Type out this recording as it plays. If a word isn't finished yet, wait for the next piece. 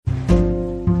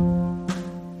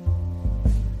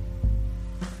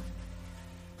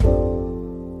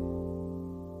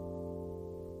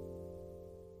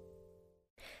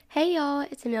Hey y'all,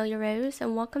 it's Amelia Rose,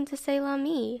 and welcome to Say La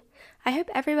Me. I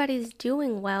hope everybody's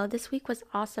doing well. This week was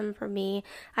awesome for me.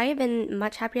 I have been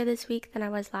much happier this week than I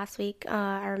was last week.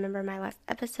 I remember my last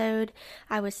episode,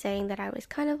 I was saying that I was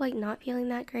kind of like not feeling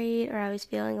that great, or I was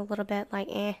feeling a little bit like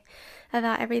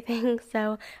about everything.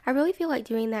 So I really feel like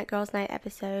doing that girls' night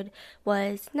episode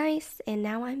was nice, and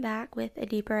now I'm back with a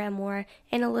deeper and more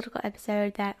analytical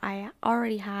episode that I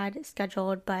already had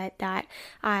scheduled, but that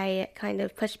I kind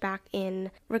of pushed back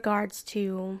in regards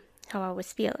to how I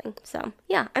was feeling. So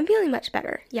yeah, I'm feeling much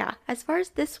better. Yeah, as far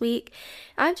as this week,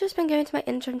 I've just been going to my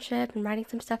internship and writing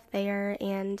some stuff there,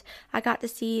 and I got to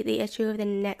see the issue of the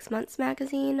next month's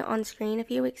magazine on screen a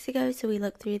few weeks ago, so we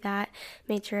looked through that,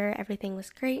 made sure everything was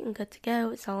great and good to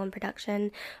go. It's all in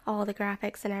production, all the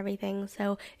graphics and everything,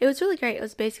 so it was really great. It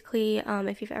was basically,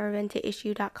 if you've ever been to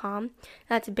issue.com,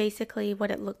 that's basically what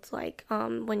it looked like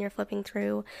when you're flipping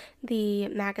through the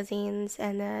magazines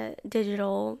and the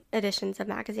digital editions of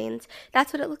magazines.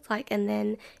 That's what it looked like, and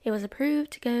then it was approved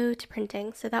to go to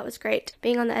printing, so that was great.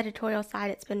 Being on the editorial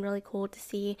side, it's been really cool to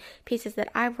see pieces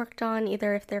that I've worked on,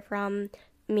 either if they're from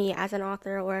me as an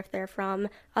author or if they're from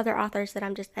other authors that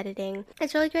I'm just editing.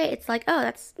 It's really great. It's like, oh,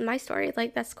 that's my story.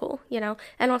 Like, that's cool, you know?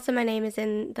 And also my name is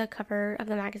in the cover of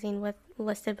the magazine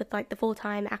listed with like the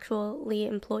full-time actually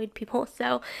employed people.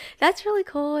 So that's really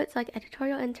cool. It's like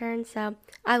editorial intern. So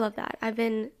I love that. I've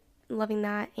been loving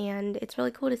that, and it's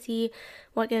really cool to see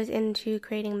what goes into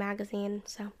creating a magazine,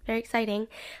 so very exciting.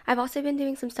 I've also been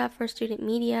doing some stuff for student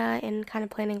media and kind of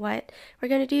planning what we're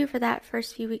going to do for that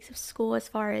first few weeks of school as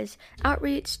far as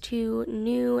outreach to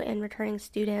new and returning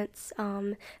students,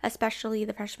 especially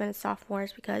the freshmen and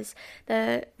sophomores, because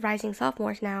the rising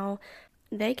sophomores now,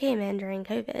 they came in during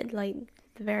COVID, like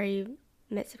the very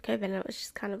midst of COVID, and it was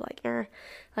just kind of like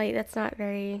that's not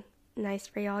very nice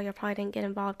for y'all. You probably didn't get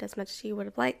involved as much as you would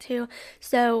have liked to.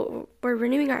 So we're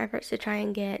renewing our efforts to try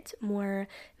and get more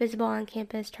visible on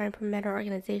campus, trying to promote our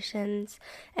organizations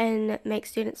and make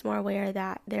students more aware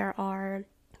that there are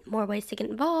more ways to get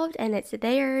involved and it's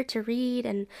there to read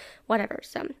and whatever.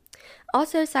 So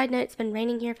also, side note, it's been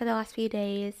raining here for the last few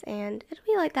days, and it'll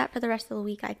be like that for the rest of the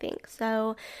week, I think.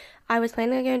 So I was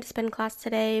planning on going to spin class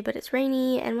today, but it's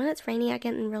rainy, and when it's rainy, I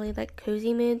get in really like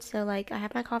cozy mood. So like I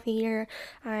have my coffee here,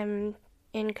 I'm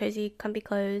in cozy, comfy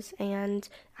clothes, and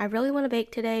I really want to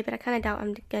bake today, but I kind of doubt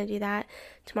I'm going to do that.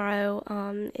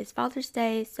 Tomorrow is Father's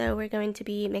Day, so we're going to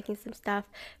be making some stuff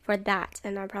for that,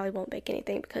 and I probably won't bake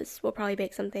anything because we'll probably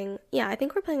bake something. Yeah, I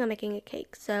think we're planning on making a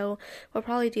cake, so we'll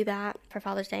probably do that for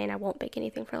Father's Day, and I won't bake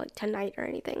anything for like tonight or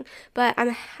anything, but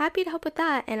I'm happy to help with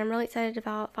that, and I'm really excited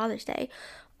about Father's Day.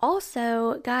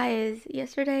 Also, guys,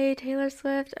 yesterday Taylor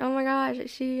Swift, oh my gosh,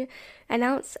 she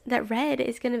announced that Red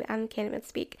is going to, I can't even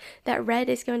speak, that Red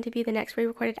is going to be the next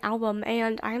re-recorded album,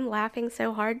 and I'm laughing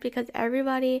so hard because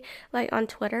everybody, like on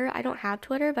Twitter, I don't have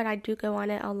Twitter, but I do go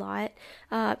on it a lot,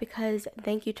 because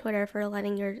thank you Twitter for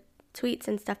letting your tweets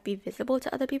and stuff be visible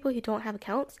to other people who don't have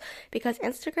accounts, because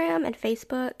Instagram and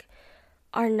Facebook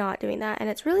are not doing that, and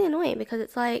it's really annoying because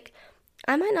it's like,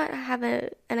 I might not have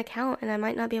an account and I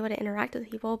might not be able to interact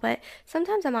with people, but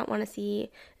sometimes I might want to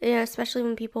see, especially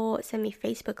when people send me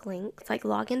Facebook links, like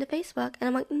log into Facebook, and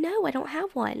I'm like, no, I don't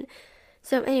have one.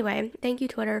 So anyway, thank you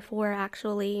Twitter for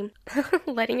actually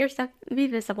letting your stuff be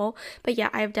visible. But yeah,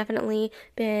 I've definitely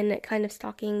been kind of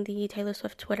stalking the Taylor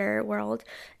Swift Twitter world,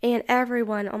 and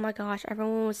everyone, oh my gosh,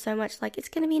 everyone was so much like, it's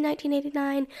going to be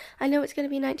 1989, I know it's going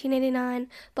to be 1989,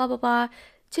 blah blah blah,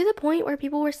 to the point where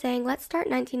people were saying, let's start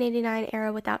 1989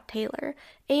 era without Taylor.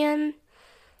 And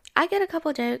I get a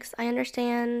couple jokes. I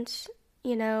understand,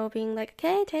 being like,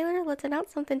 okay, Taylor, let's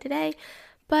announce something today.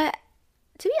 But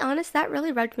to be honest, that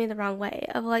really rubbed me the wrong way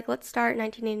of like, let's start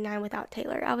 1989 without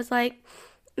Taylor. I was like,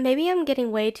 maybe I'm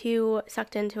getting way too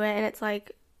sucked into it and it's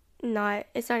like,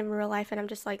 it's not even real life and I'm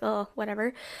just like, oh,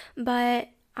 whatever. But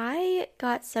I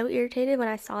got so irritated when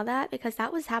I saw that because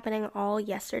that was happening all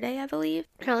yesterday, I believe.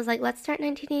 And I was like, let's start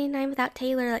 1989 without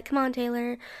Taylor. Like, come on,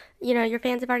 Taylor. Your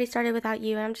fans have already started without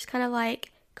you. And I'm just kind of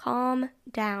like, calm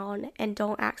down and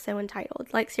don't act so entitled.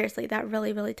 Like, seriously, that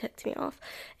really, really ticked me off.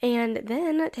 And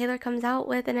then Taylor comes out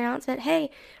with an announcement, hey,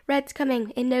 Red's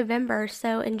coming in November,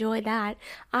 so enjoy that.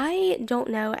 I don't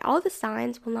know. All the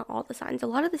signs, well, not all the signs. A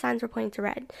lot of the signs were pointing to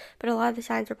Red, but a lot of the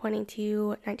signs were pointing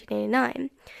to 1989.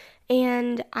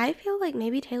 And I feel like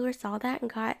maybe Taylor saw that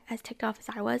and got as ticked off as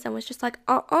I was and was just like,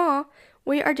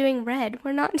 we are doing Red.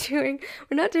 We're not doing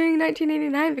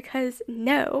 1989 because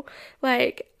no,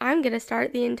 like, I'm gonna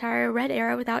start the entire Red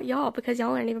era without y'all because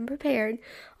y'all aren't even prepared.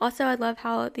 Also, I love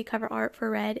how the cover art for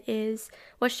Red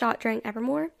was shot during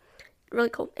Evermore. really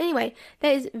cool. Anyway,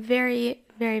 that is very,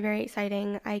 very, very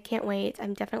exciting. I can't wait.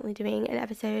 I'm definitely doing an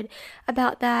episode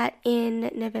about that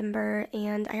in November,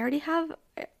 and I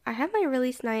have my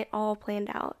release night all planned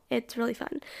out. It's really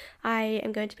fun. I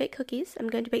am going to bake cookies. I'm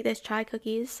going to bake those chai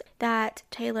cookies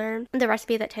the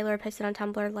recipe that Taylor posted on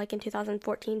Tumblr like in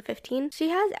 2014-15. She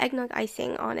has eggnog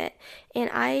icing on it, and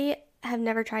I have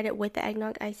never tried it with the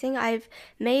eggnog icing. I've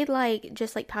made like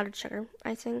just like powdered sugar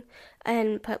icing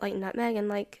and put like nutmeg and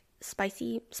like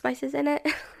spicy spices in it.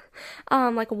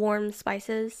 Like warm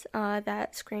spices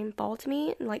that scream fall to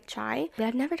me, like chai. But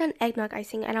I've never done eggnog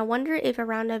icing, and I wonder if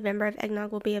around November if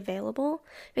eggnog will be available,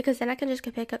 because then I can just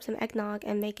go pick up some eggnog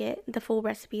and make it the full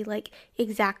recipe, like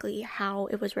exactly how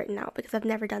it was written out, because I've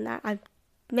never done that. I've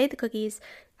made the cookies,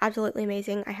 absolutely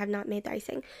amazing. I have not made the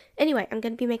icing. Anyway, I'm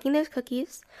going to be making those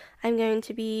cookies. I'm going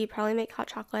to be probably make hot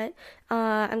chocolate.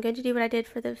 I'm going to do what I did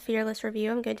for the Fearless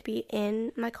review. I'm going to be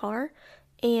in my car,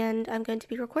 and I'm going to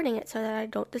be recording it so that I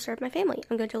don't disturb my family.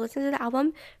 I'm going to listen to the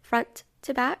album front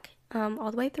to back,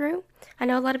 all the way through. I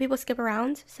know a lot of people skip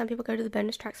around. Some people go to the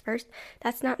bonus tracks first.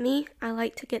 That's not me. I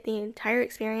like to get the entire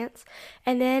experience.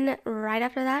 And then right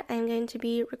after that, I'm going to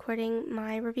be recording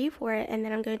my review for it, and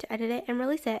then I'm going to edit it and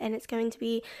release it. And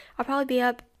I'll probably be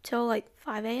up till like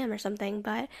 5 a.m. or something,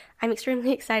 but I'm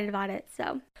extremely excited about it.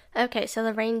 So, okay, so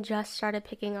the rain just started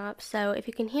picking up. So if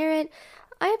you can hear it,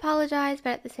 I apologize,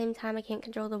 but at the same time, I can't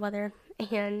control the weather,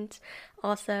 and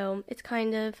also, it's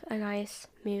kind of a nice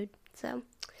mood, so.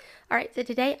 Alright, so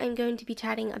today I'm going to be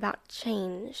chatting about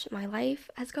change. My life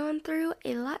has gone through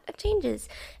a lot of changes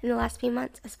in the last few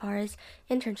months as far as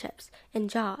internships and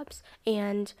jobs,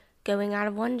 and going out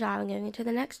of one job and going into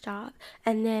the next job,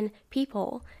 and then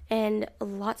people, and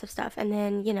lots of stuff, and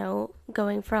then,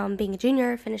 going from being a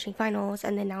junior, finishing finals,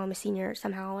 and then now I'm a senior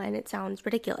somehow, and it sounds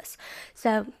ridiculous.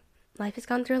 So, life has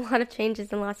gone through a lot of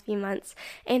changes in the last few months,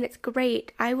 and it's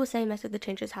great. I will say most of the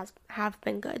changes have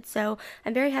been good, so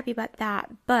I'm very happy about that,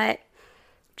 but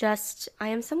I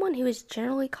am someone who is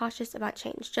generally cautious about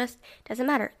change. Just doesn't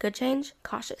matter. Good change,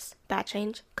 cautious. Bad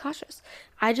change, cautious.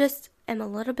 I just am a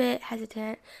little bit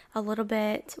hesitant,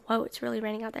 whoa, it's really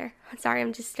raining out there. Sorry,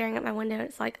 I'm just staring at my window.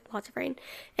 It's like lots of rain.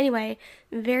 Anyway,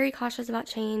 very cautious about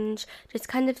change. Just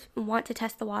kind of want to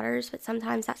test the waters, but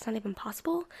sometimes that's not even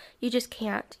possible. You just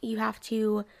can't. You have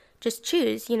to just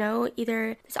choose,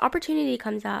 either this opportunity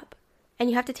comes up, and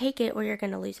you have to take it or you're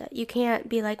going to lose it. You can't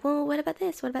be like, well, what about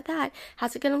this? What about that?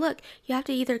 How's it going to look? You have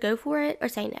to either go for it or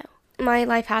say no. My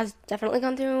life has definitely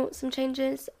gone through some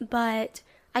changes, but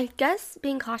I guess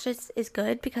being cautious is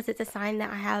good because it's a sign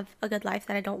that I have a good life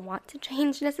that I don't want to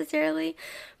change necessarily.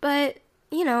 But,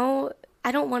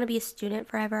 I don't want to be a student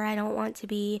forever. I don't want to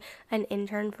be an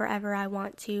intern forever. I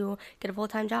want to get a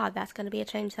full-time job. That's going to be a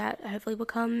change that hopefully will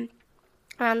come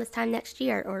around this time next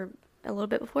year, or a little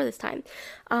bit before this time.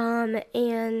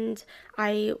 And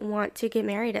I want to get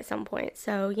married at some point.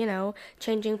 So,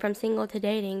 changing from single to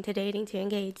dating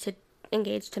to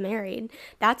engaged to married,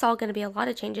 that's all going to be a lot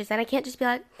of changes. And I can't just be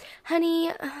like, honey,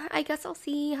 I guess I'll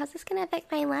see. How's this going to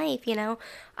affect my life?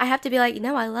 I have to be like,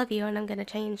 no, I love you and I'm going to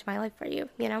change my life for you,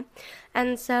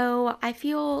 And so I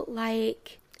feel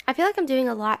like I'm doing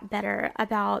a lot better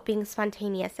about being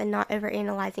spontaneous and not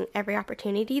overanalyzing every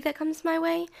opportunity that comes my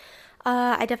way.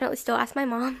 I definitely still ask my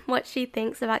mom what she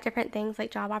thinks about different things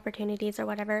like job opportunities or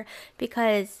whatever,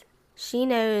 because she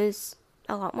knows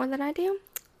a lot more than I do.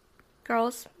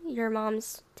 Girls, your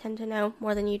moms tend to know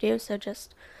more than you do, so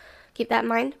just keep that in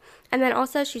mind. And then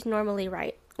also, she's normally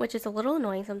right, which is a little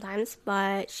annoying sometimes,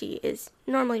 but she is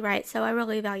normally right, so I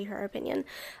really value her opinion.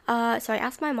 So I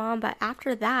asked my mom, but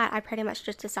after that, I pretty much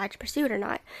just decide to pursue it or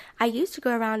not. I used to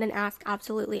go around and ask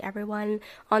absolutely everyone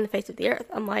on the face of the earth.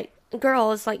 I'm like,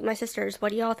 girls, like my sisters,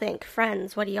 what do y'all think?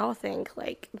 Friends, what do y'all think?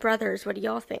 Like, brothers, what do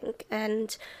y'all think?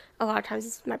 And a lot of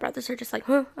times my brothers are just like,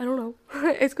 I don't know.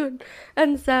 It's good.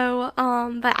 And so,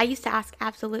 but I used to ask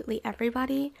absolutely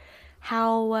everybody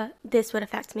how this would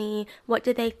affect me. What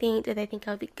did they think? Did they think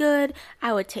I would be good?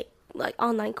 I would take like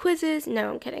online quizzes.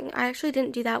 No, I'm kidding. I actually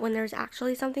didn't do that when there's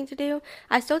actually something to do.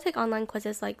 I still take online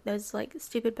quizzes, like those like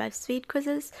stupid BuzzFeed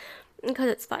quizzes, because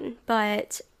it's fun.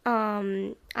 But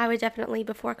I would definitely,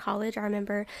 before college, I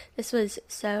remember this was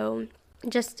so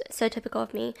typical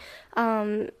of me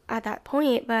at that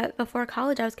point, but before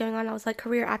college I was like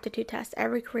career aptitude test,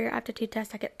 every career aptitude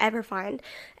test I could ever find,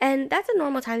 and that's a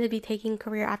normal time to be taking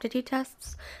career aptitude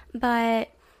tests,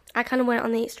 but I kind of went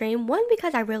on the extreme one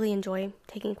because I really enjoy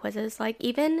taking quizzes. Like,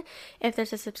 even if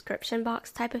there's a subscription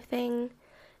box type of thing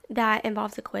that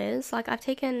involves a quiz, like I've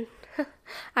taken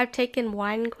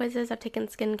wine quizzes, I've taken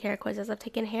skincare quizzes, I've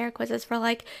taken hair quizzes for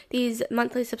like these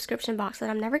monthly subscription boxes that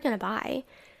I'm never gonna buy.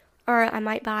 or I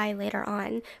might buy later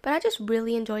on. But I just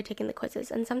really enjoy taking the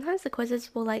quizzes, and sometimes the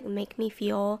quizzes will like make me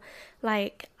feel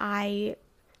like I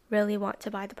really want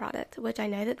to buy the product, which I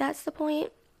know that that's the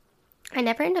point. I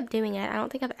never end up doing it. I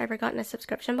don't think I've ever gotten a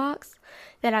subscription box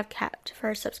that I've kept for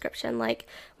a subscription. Like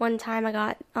one time I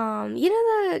got,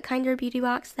 the Kinder Beauty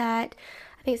box that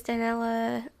I think it's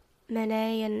Danella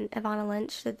Monet and Ivana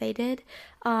Lynch that they did.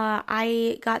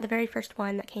 I got the very first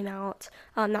one that came out.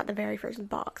 Not the very first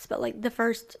box, but like the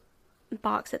first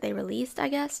box that they released, I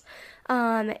guess.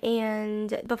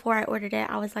 And before I ordered it,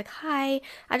 I was like, hi,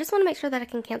 I just want to make sure that I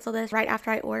can cancel this right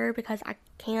after I order because I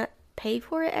can't pay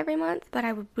for it every month, but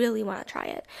I would really want to try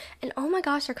it. And oh my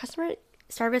gosh, their customer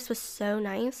service was so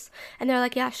nice. And they're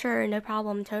like, yeah, sure, no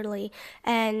problem, totally.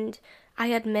 And I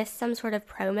had missed some sort of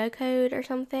promo code or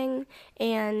something,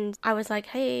 and I was like,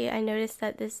 hey, I noticed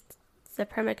that this is a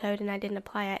promo code and I didn't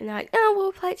apply it. And they're like, oh, we'll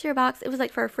apply it to your box. It was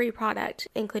like for a free product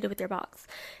included with your box.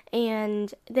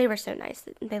 And they were so nice.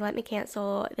 They let me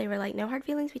cancel. They were like, no hard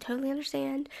feelings, we totally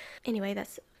understand. Anyway,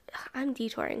 I'm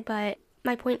detouring, but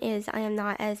my point is I am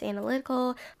not as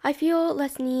analytical. I feel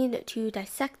less need to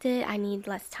dissect it. I need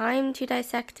less time to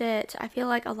dissect it. I feel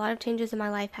like a lot of changes in my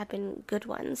life have been good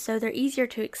ones, so they're easier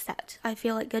to accept. I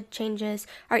feel like good changes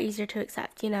are easier to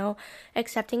accept,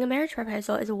 Accepting a marriage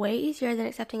proposal is way easier than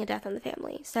accepting a death in the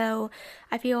family. So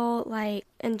I feel like,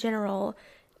 in general,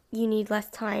 you need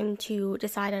less time to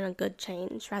decide on a good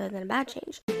change rather than a bad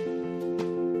change.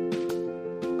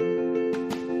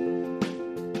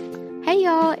 Hey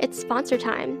y'all, it's sponsor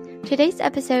time. Today's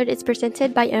episode is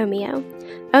presented by Omio.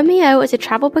 Omio is a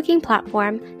travel booking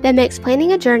platform that makes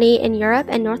planning a journey in Europe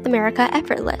and North America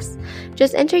effortless.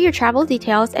 Just enter your travel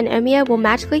details and Omio will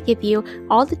magically give you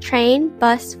all the train,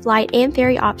 bus, flight, and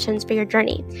ferry options for your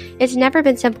journey. It's never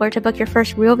been simpler to book your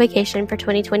first real vacation for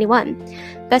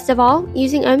 2021. Best of all,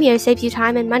 using Omio saves you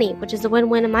time and money, which is a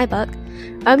win-win in my book.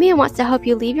 Omio wants to help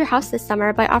you leave your house this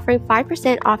summer by offering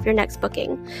 5% off your next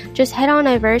booking. Just head on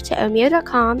over to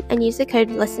omio.com and use the code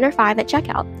LISTENER5 at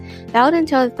checkout. Valid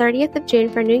until the 30th of June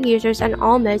for new users on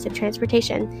all modes of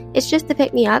transportation. It's just the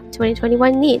pick-me-up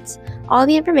 2021 needs. All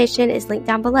the information is linked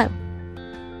down below.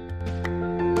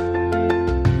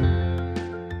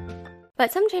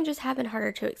 But some changes have been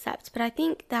harder to accept, but I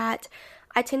think that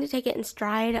I tend to take it in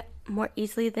stride more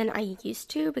easily than I used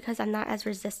to because I'm not as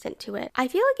resistant to it. I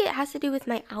feel like it has to do with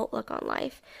my outlook on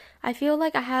life. I feel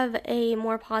like I have a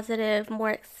more positive, more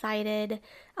excited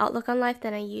outlook on life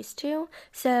than I used to.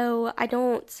 So I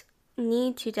don't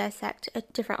need to dissect a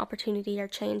different opportunity or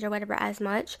change or whatever as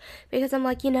much because I'm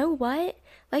like, you know what?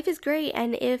 Life is great,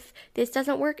 and if this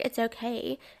doesn't work, it's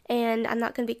okay, and I'm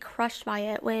not going to be crushed by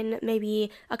it when maybe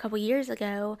a couple years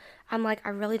ago, I'm like, I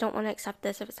really don't want to accept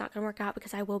this if it's not going to work out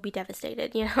because I will be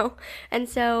devastated, And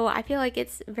so I feel like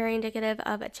it's very indicative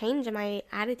of a change in my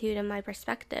attitude and my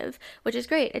perspective, which is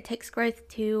great. It takes growth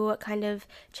to kind of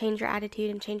change your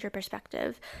attitude and change your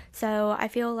perspective. So I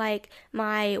feel like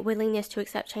my willingness to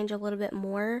accept change a little bit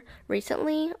more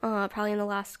recently, probably in the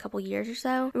last couple years or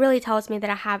so, really tells me that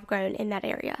I have grown in that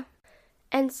area.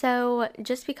 And so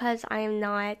just because I am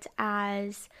not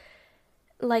as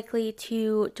likely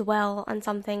to dwell on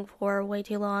something for way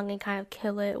too long and kind of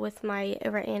kill it with my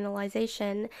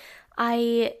overanalyzation,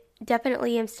 I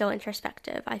definitely am still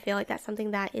introspective. I feel like that's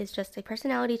something that is just a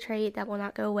personality trait that will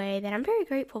not go away, that I'm very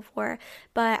grateful for,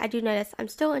 but I do notice I'm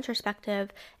still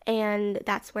introspective, and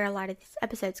that's where a lot of these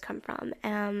episodes come from.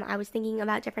 I was thinking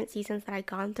about different seasons that I'd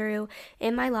gone through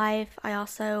in my life. I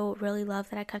also really love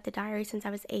that I kept a diary since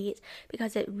I was 8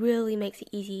 because it really makes it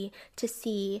easy to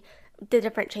see the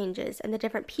different changes and the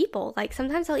different people. Like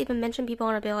sometimes I'll even mention people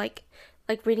and I'll be like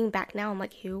reading back now, I'm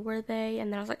like, who were they?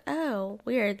 And then I was like, oh,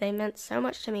 weird, they meant so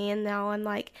much to me, and now I'm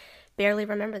like, barely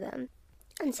remember them.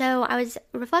 And so I was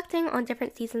reflecting on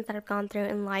different seasons that I've gone through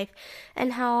in life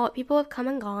and how people have come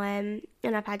and gone,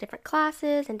 and I've had different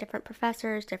classes and different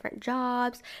professors, different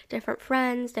jobs, different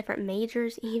friends, different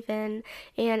majors even,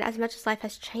 and as much as life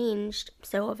has changed,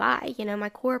 so have I. My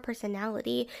core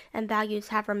personality and values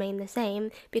have remained the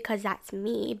same because that's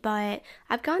me, but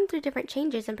I've gone through different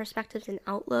changes and perspectives and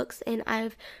outlooks, and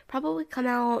I've probably come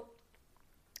out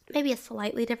maybe a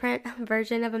slightly different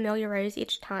version of Amelia Rose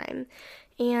each time.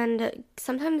 And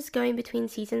sometimes going between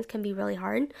seasons can be really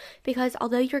hard because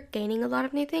although you're gaining a lot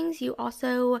of new things, you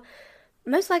also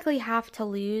most likely have to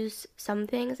lose some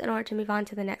things in order to move on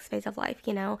to the next phase of life,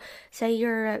 Say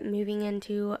you're moving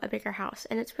into a bigger house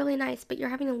and it's really nice, but you're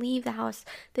having to leave the house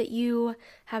that you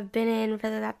have been in for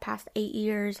the past 8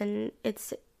 years, and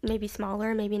it's maybe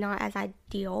smaller, maybe not as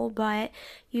ideal, but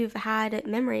you've had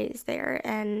memories there,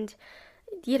 and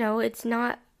it's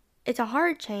not it's a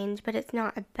hard change, but it's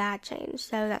not a bad change.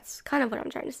 So that's kind of what I'm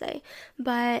trying to say.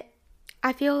 But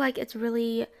I feel like it's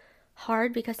really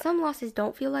hard because some losses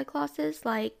don't feel like losses.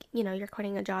 Like, you're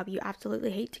quitting a job you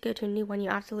absolutely hate to go to a new one you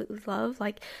absolutely love.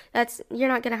 Like, you're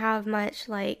not going to have much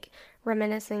like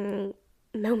reminiscing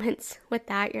moments with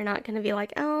that. You're not going to be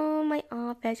like, oh, my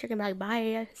office. You're going to be like,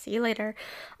 bye, see you later.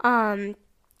 Um,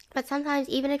 but sometimes,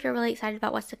 even if you're really excited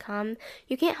about what's to come,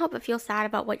 you can't help but feel sad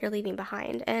about what you're leaving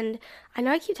behind. And I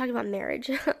know I keep talking about marriage,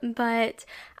 but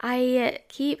I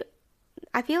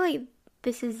feel like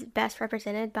this is best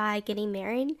represented by getting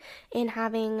married and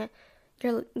having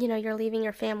you're leaving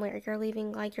your family, or you're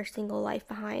leaving like your single life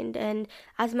behind. And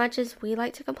as much as we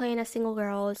like to complain as single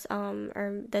girls,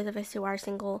 or those of us who are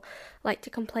single like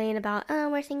to complain about, oh,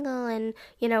 we're single and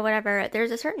whatever, there's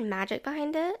a certain magic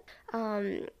behind it.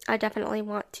 I definitely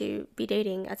want to be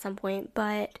dating at some point,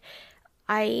 but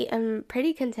I am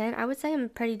pretty content. I would say I'm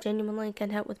pretty genuinely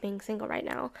content with being single right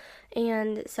now.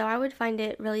 And so I would find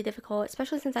it really difficult,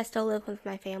 especially since I still live with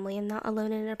my family. I'm not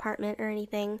alone in an apartment or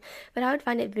anything. But I would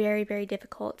find it very, very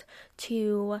difficult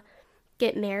to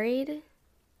get married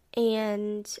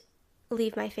and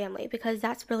leave my family, because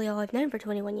that's really all I've known for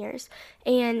 21 years.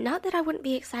 And not that I wouldn't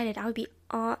be excited, I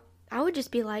would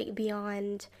just be like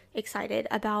beyond excited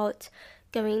about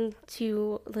going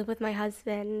to live with my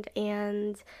husband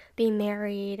and be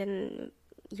married and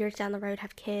years down the road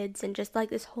have kids and just like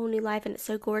this whole new life, and it's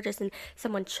so gorgeous, and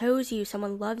someone chose you,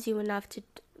 someone loves you enough to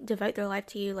devote their life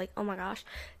to you. Like, oh my gosh,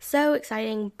 so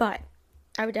exciting. But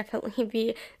I would definitely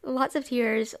be lots of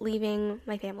tears leaving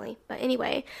my family. But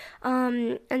anyway,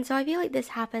 and so I feel like this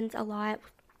happens a lot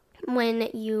when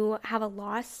you have a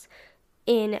loss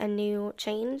in a new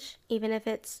change, even if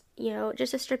it's,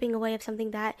 just a stripping away of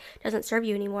something that doesn't serve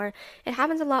you anymore. It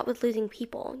happens a lot with losing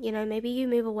people. Maybe you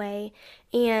move away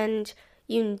and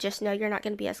you just know you're not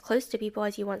going to be as close to people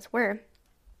as you once were.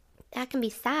 That can be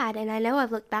sad, and I know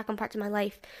I've looked back on parts of my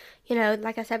life,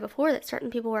 like I said before, that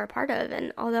certain people were a part of,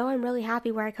 and although I'm really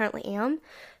happy where I currently am,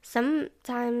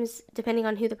 sometimes, depending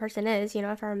on who the person is,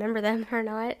 if I remember them or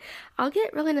not, I'll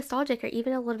get really nostalgic or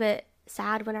even a little bit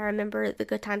sad when I remember the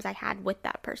good times I had with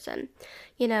that person,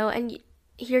 and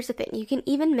here's the thing, you can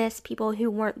even miss people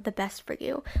who weren't the best for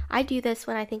you. I do this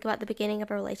when I think about the beginning of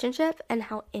a relationship and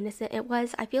how innocent it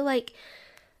was. I feel like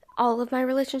all of my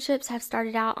relationships have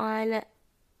started out on,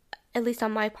 at least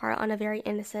on my part, on a very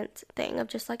innocent thing of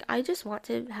just like, I just want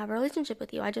to have a relationship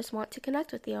with you. I just want to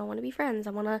connect with you. I want to be friends.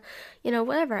 I want to,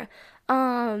 whatever.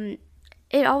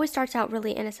 It always starts out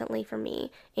really innocently for me.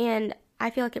 And I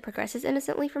feel like it progresses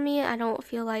innocently for me. I don't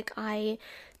feel like I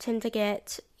tend to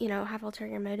get, have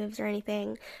ulterior motives or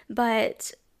anything.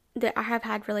 But I have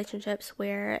had relationships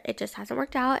where it just hasn't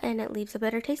worked out and it leaves a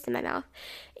bitter taste in my mouth.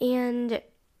 And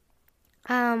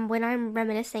when I'm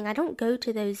reminiscing, I don't go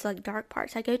to those like dark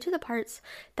parts. I go to the parts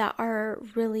that are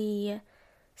really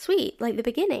sweet, like the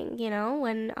beginning,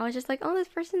 when I was just like, oh, this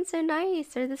person's so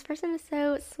nice, or this person is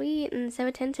so sweet and so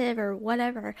attentive, or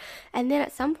whatever. And then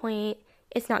at some point,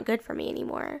 it's not good for me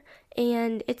anymore.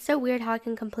 And it's so weird how I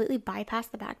can completely bypass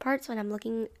the bad parts when I'm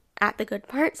looking at the good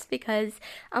parts, because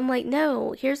I'm like,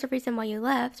 no, here's the reason why you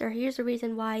left, or here's the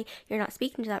reason why you're not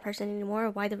speaking to that person anymore,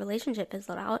 or why the relationship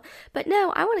fizzled out. But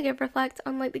no, I want to reflect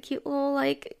on like the cute little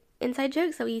like inside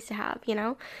jokes that we used to have,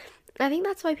 I think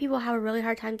that's why people have a really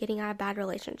hard time getting out of bad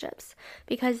relationships,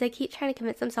 because they keep trying to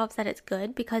convince themselves that it's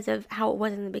good because of how it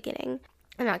was in the beginning.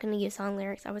 I'm not going to use song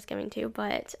lyrics, I was going to,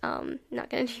 but not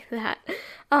going to do that.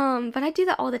 But I do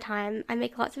that all the time. I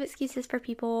make lots of excuses for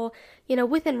people,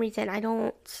 within reason. I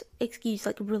don't excuse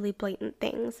like really blatant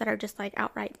things that are just like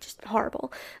outright just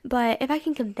horrible. But if I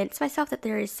can convince myself that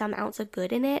there is some ounce of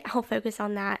good in it, I'll focus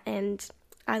on that, and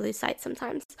I lose sight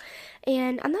sometimes.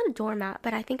 And I'm not a doormat,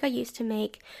 but I think I used to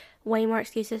make way more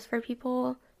excuses for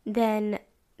people than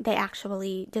they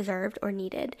actually deserved or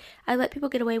needed. I let people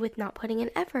get away with not putting in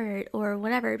effort or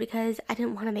whatever because I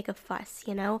didn't want to make a fuss,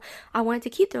 I wanted to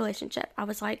keep the relationship. I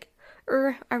was like,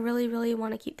 I really, really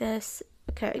want to keep this.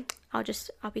 Okay,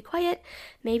 I'll be quiet.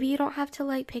 Maybe you don't have to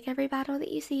like pick every battle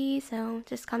that you see, so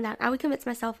just calm down. I would convince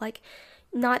myself like,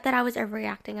 not that I was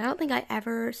overreacting. I don't think I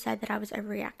ever said that I was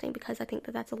overreacting, because I think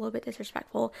that that's a little bit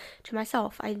disrespectful to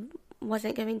myself. I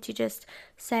wasn't going to just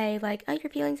say like, oh, your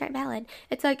feelings aren't valid.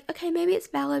 It's like, okay, maybe it's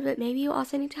valid, but maybe you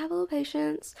also need to have a little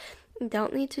patience. You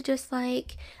don't need to just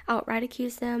like outright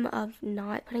accuse them of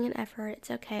not putting in effort.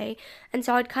 It's okay. And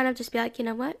so I'd kind of just be like, you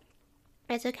know what?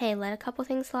 It's okay. Let a couple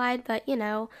things slide, but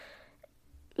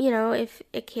if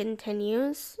it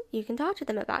continues, you can talk to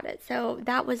them about it. So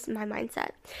that was my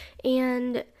mindset.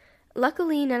 And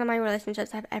Luckily, none of my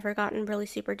relationships have ever gotten really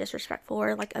super disrespectful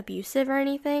or like abusive or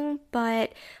anything,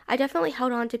 but I definitely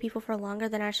held on to people for longer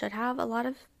than I should have. A lot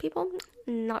of people,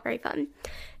 not very fun.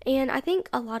 And I think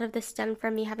a lot of this stemmed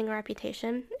from me having a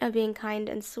reputation of being kind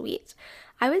and sweet.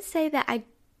 I would say that I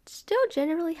still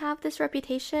generally have this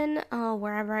reputation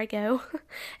wherever I go,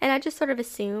 and I just sort of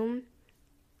assume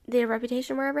the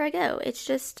reputation wherever I go. It's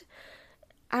just,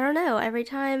 I don't know, every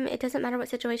time, it doesn't matter what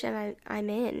situation I'm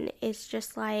in, it's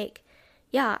just like,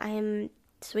 yeah, I'm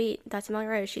sweet. That's Amelia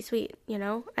Rose. She's sweet, you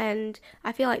know? And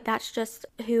I feel like that's just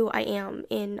who I am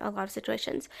in a lot of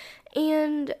situations.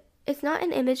 And it's not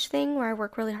an image thing where I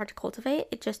work really hard to cultivate,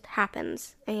 it just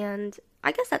happens. And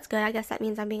I guess that's good. I guess that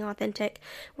means I'm being authentic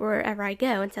wherever I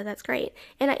go, and so that's great.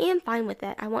 And I am fine with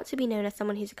it. I want to be known as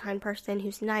someone who's a kind person,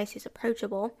 who's nice, who's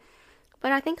approachable.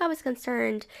 But I think I was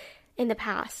concerned in the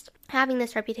past, having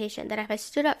this reputation, that if I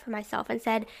stood up for myself and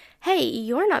said, hey,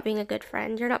 you're not being a good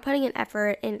friend, you're not putting in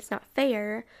effort, and it's not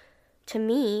fair to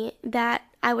me, that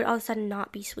I would all of a sudden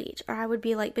not be sweet, or I would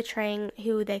be like betraying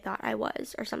who they thought I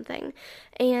was or something.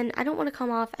 And I don't want to come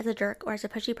off as a jerk or as a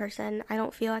pushy person. I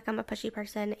don't feel like I'm a pushy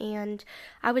person, and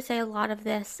I would say a lot of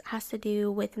this has to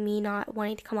do with me not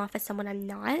wanting to come off as someone I'm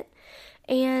not.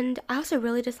 And I also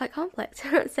really dislike conflict,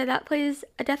 so that plays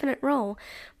a definite role.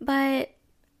 But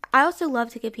I also love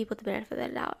to give people the benefit of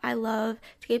the doubt. I love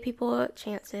to give people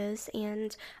chances,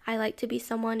 and I like to be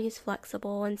someone who's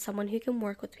flexible and someone who can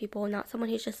work with people, not someone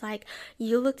who's just like,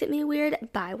 you looked at me weird,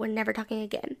 bye, we're never talking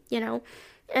again, you know?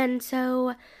 And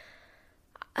so,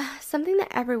 something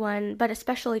that everyone, but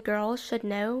especially girls, should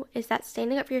know is that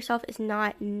standing up for yourself is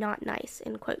not nice,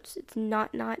 in quotes. It's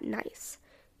not nice.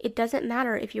 It doesn't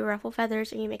matter if you ruffle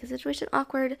feathers or you make a situation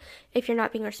awkward if you're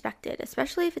not being respected,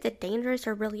 especially if it's a dangerous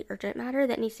or really urgent matter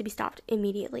that needs to be stopped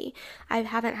immediately. I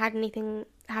haven't had anything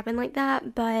happen like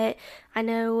that, but I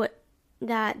know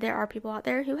that there are people out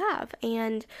there who have,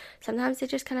 and sometimes they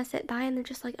just kind of sit by and they're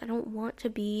just like, I don't want to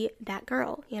be that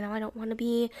girl, you know, I don't want to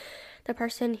be the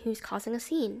person who's causing a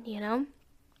scene, you know,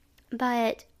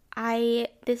 but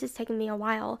this has taken me a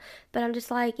while, but I'm just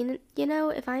like, you know,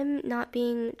 if I'm not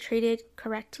being treated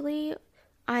correctly,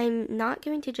 I'm not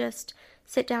going to just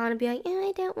sit down and be like,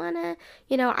 I don't want to,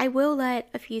 you know, I will let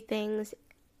a few things,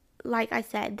 like I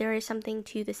said, there is something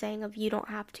to the saying of you don't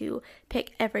have to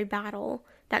pick every battle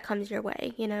that comes your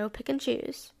way, you know, pick and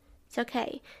choose. It's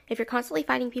okay. If you're constantly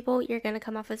fighting people, you're going to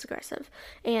come off as aggressive,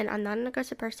 and I'm not an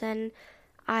aggressive person.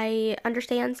 I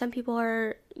understand some people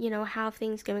are, you know, have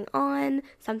things going on.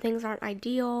 Some things aren't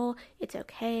ideal. It's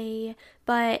okay.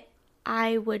 But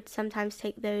I would sometimes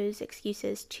take those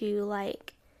excuses to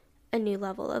like a new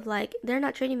level of like, they're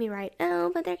not treating me right.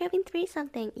 Oh, but they're going through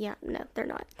something. Yeah, no, they're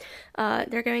not.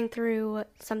 They're going through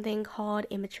something called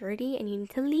immaturity, and you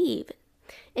need to leave.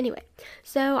 Anyway,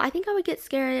 so I think I would get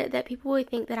scared that people would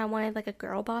think that I wanted like a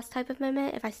girl boss type of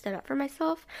moment if I stood up for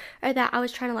myself, or that I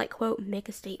was trying to like, quote, make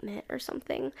a statement or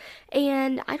something.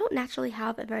 And I don't naturally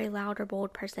have a very loud or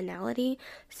bold personality,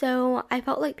 so I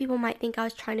felt like people might think I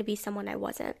was trying to be someone I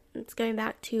wasn't. It's going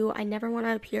back to, I never want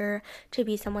to appear to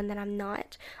be someone that I'm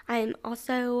not. I'm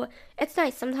also, it's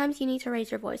nice, sometimes you need to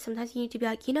raise your voice. Sometimes you need to be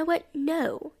like, you know what,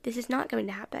 no, this is not going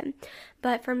to happen.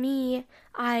 But for me,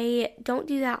 I don't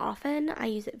do that often. I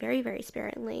use it very, very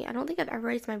sparingly. I don't think I've ever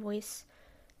raised my voice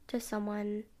to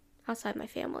someone outside my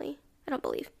family. I don't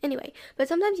believe. Anyway, but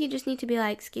sometimes you just need to be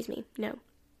like, excuse me, no,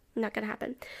 not gonna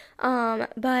happen.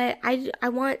 But I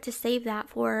want to save that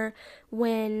for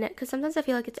when, because sometimes I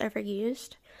feel like it's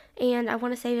overused, and I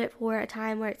want to save it for a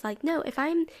time where it's like, no, if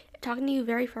I'm talking to you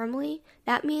very firmly,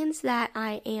 that means that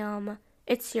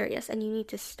it's serious, and you need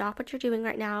to stop what you're doing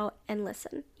right now and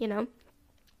listen, you know?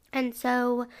 And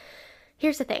so,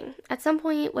 here's the thing. At some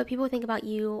point, what people think about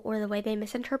you or the way they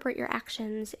misinterpret your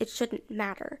actions, it shouldn't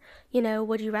matter. You know,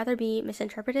 would you rather be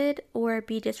misinterpreted or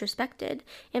be disrespected?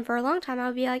 And for a long time, I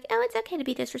would be like, oh, it's okay to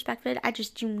be disrespected. I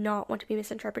just do not want to be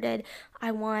misinterpreted.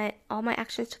 I want all my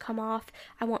actions to come off.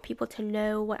 I want people to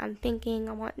know what I'm thinking.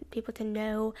 I want people to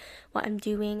know what I'm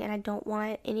doing. And I don't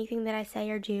want anything that I say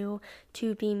or do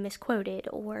to be misquoted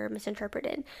or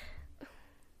misinterpreted.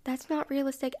 That's not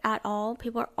realistic at all.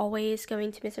 People are always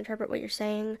going to misinterpret what you're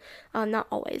saying. Not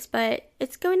always, but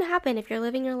it's going to happen if you're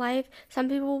living your life. Some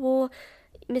people will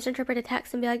misinterpret a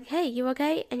text and be like, hey, you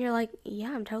okay? And you're like,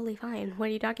 yeah, I'm totally fine. What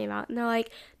are you talking about? And they're like,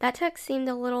 that text seemed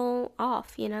a little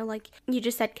off, you know, like you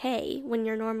just said K when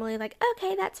you're normally like,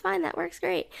 okay, that's fine. That works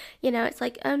great. You know, it's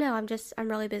like, oh no, I'm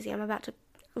really busy. I'm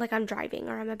driving,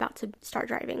 or I'm about to start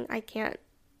driving. I can't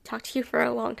talk to you for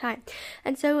a long time.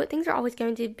 And so things are always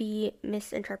going to be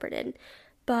misinterpreted,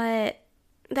 but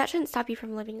that shouldn't stop you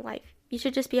from living your life. You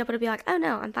should just be able to be like, oh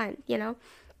no, I'm fine, you know?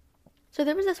 So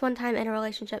there was this one time in a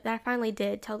relationship that I finally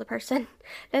did tell the person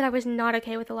that I was not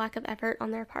okay with the lack of effort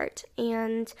on their part,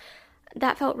 and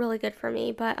that felt really good for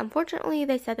me. But unfortunately,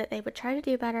 they said that they would try to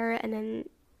do better, and then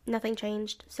nothing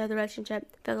changed, so the relationship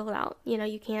fizzled out. You know,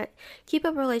 you can't keep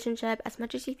up a relationship as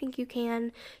much as you think you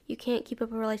can. You can't keep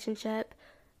up a relationship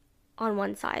on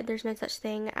one side. There's no such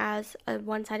thing as a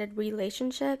one-sided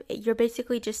relationship. You're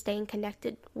basically just staying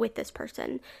connected with this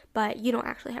person, but you don't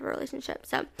actually have a relationship.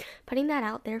 So putting that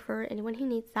out there for anyone who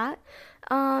needs that.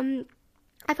 I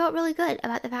felt really good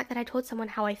about the fact that I told someone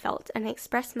how I felt and I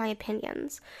expressed my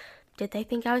opinions. Did they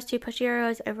think I was too pushy or I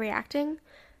was overreacting?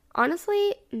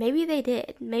 Honestly, maybe they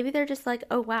did. Maybe they're just like,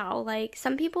 oh wow. Like,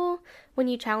 some people, when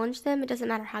you challenge them, it doesn't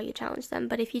matter how you challenge them,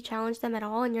 but if you challenge them at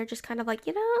all and you're just kind of like,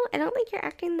 I don't think you're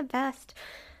acting the best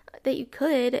that you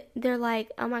could, they're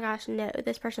like, oh my gosh, no,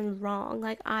 this person's wrong.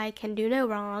 Like, I can do no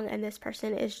wrong, and this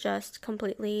person is just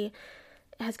completely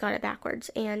has got it backwards.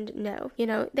 And no,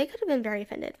 they could have been very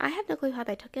offended. I have no clue how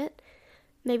they took it.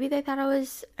 Maybe they thought I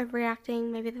was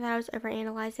overreacting. Maybe they thought I was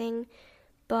overanalyzing.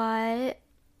 But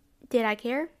did I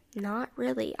care? Not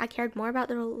really. I cared more about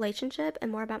the relationship and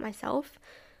more about myself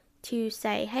to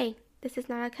say, hey, this is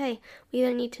not okay. We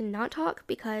either need to not talk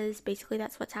because basically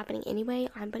that's what's happening anyway.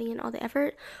 I'm putting in all the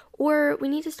effort. Or we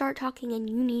need to start talking and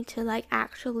you need to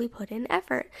actually put in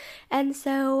effort. And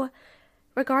so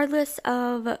regardless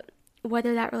of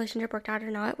whether that relationship worked out or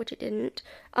not, which it didn't,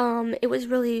 it was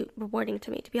really rewarding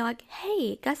to me to be like,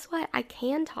 hey, guess what? I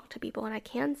can talk to people and I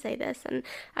can say this and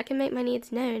I can make my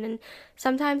needs known. And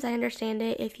sometimes I understand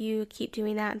it if you keep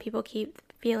doing that and people keep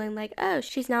feeling like, oh,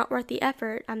 she's not worth the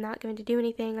effort. I'm not going to do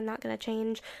anything. I'm not going to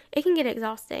change. It can get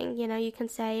exhausting. You can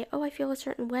say, oh, I feel a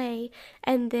certain way.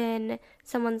 And then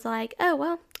someone's like, oh,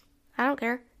 well, I don't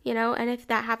care. And if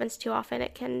that happens too often,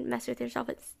 it can mess with your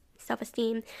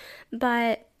self-esteem.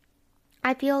 But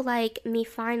I feel like me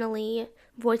finally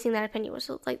voicing that opinion was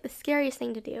the scariest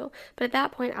thing to do. But at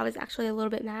that point, I was actually a little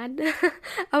bit mad.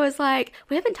 I was like,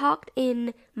 we haven't talked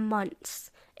in months.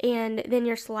 And then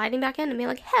you're sliding back in and being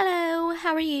like, hello,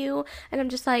 how are you? And I'm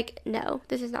just like, no,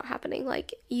 this is not happening.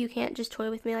 You can't just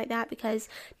toy with me like that, because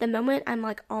the moment I'm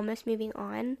almost moving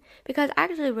on, because I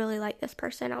actually really like this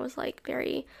person. I was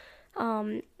very,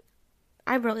 I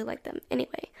really like them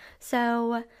anyway.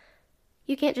 So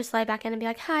you can't just slide back in and be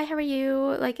like, hi, how are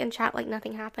you? And chat like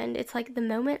nothing happened. It's the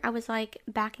moment I was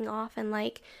backing off and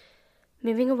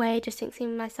moving away,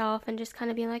 distancing myself and just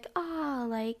kind of being like,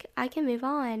 I can move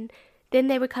on. Then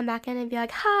they would come back in and be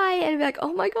like, hi, and be like,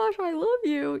 oh my gosh, I love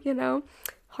you,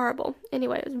 Horrible.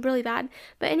 Anyway, it was really bad.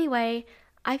 But anyway,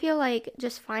 I feel like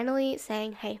just finally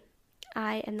saying, hey,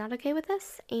 I am not okay with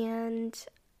this and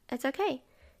it's okay.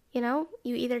 You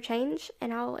either change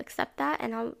and I'll accept that,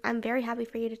 and I'm very happy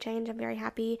for you to change. I'm very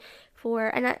happy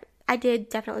and I did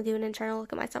definitely do an internal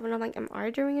look at myself, and I'm like, am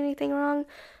I doing anything wrong?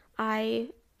 I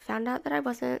found out that I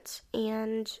wasn't,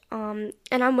 and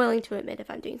I'm willing to admit if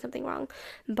I'm doing something wrong,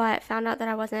 but found out that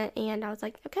I wasn't, and I was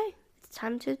like, okay, it's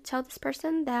time to tell this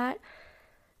person that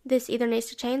this either needs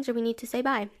to change or we need to say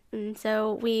bye. And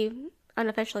so we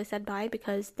unofficially said bye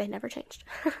because they never changed.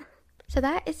 So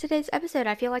that is today's episode.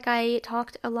 I feel like I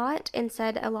talked a lot and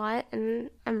said a lot, and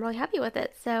I'm really happy with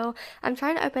it. So I'm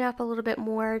trying to open up a little bit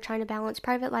more, trying to balance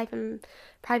private life and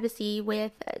privacy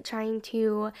with trying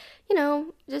to,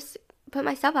 just put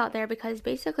myself out there, because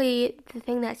basically the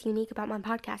thing that's unique about my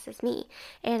podcast is me,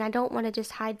 and I don't want to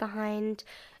just hide behind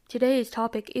today's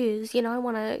topic is, I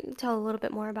want to tell a little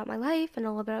bit more about my life and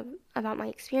a little bit about my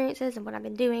experiences and what I've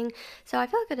been doing. So I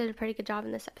feel like I did a pretty good job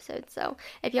in this episode. So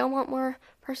if y'all want more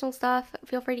personal stuff,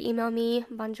 feel free to email me,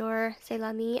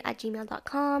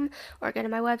 bonjourcestlami@gmail.com, or go to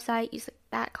my website, use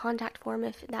that contact form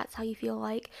if that's how you feel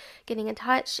like getting in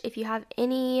touch. If you have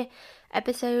any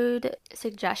episode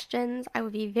suggestions, I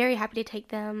would be very happy to take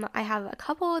them. I have a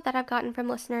couple that I've gotten from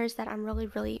listeners that I'm really,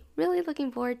 really, really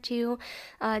looking forward to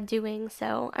doing,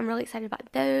 so I'm really excited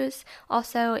about those.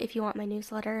 Also, if you want my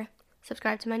newsletter,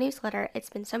 subscribe to my newsletter. It's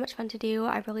been so much fun to do.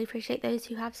 I really appreciate those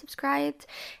who have subscribed,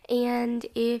 and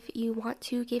if you want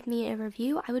to give me a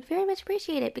review, I would very much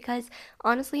appreciate it, because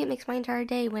honestly, it makes my entire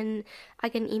day when I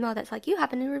get an email that's like, you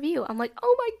have a new review. I'm like,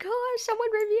 oh my gosh, someone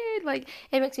reviewed.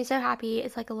 It makes me so happy.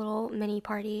 It's like a little mini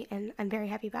party, and I'm very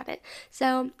happy about it.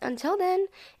 So until then,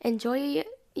 enjoy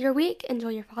your week, enjoy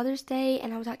your Father's Day,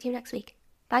 and I will talk to you next week.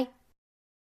 Bye.